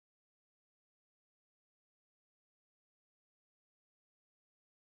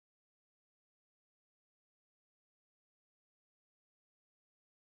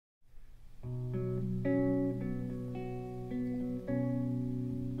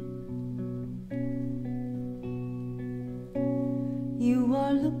You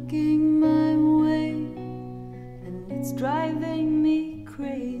are looking my way, and it's driving me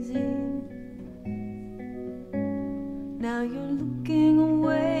crazy. Now you're looking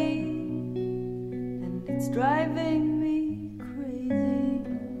away, and it's driving me crazy.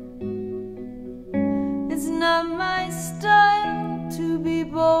 It's not my style to be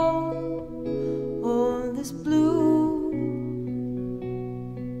bold or this blue,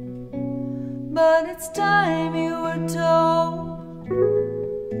 but it's time you were told.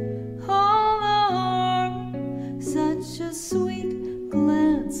 Hold on, such a sweet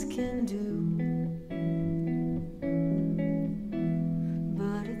glance can do,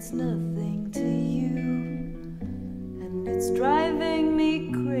 but it's nothing to you, and it's driving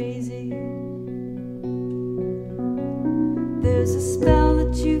me crazy. There's a spell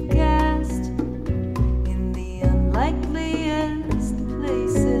that you cast in the unlikeliest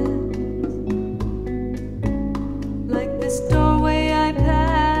places, like this doorway I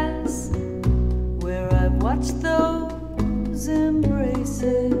pass, where I've watched those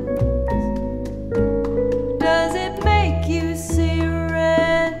embraces. Does it make you see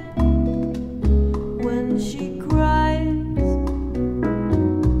red when she cries?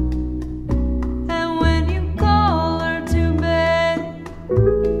 And when you call her to bed,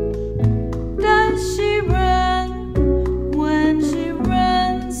 does she run when she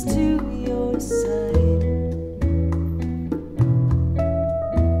runs to your side?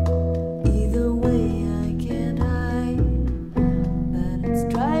 Either way I can't hide that it's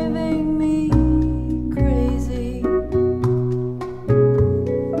driving me crazy.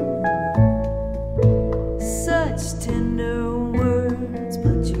 Such tender words,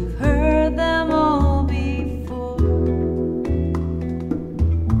 but you've heard them all before.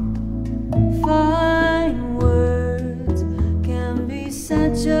 Fine words can be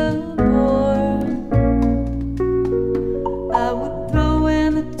such a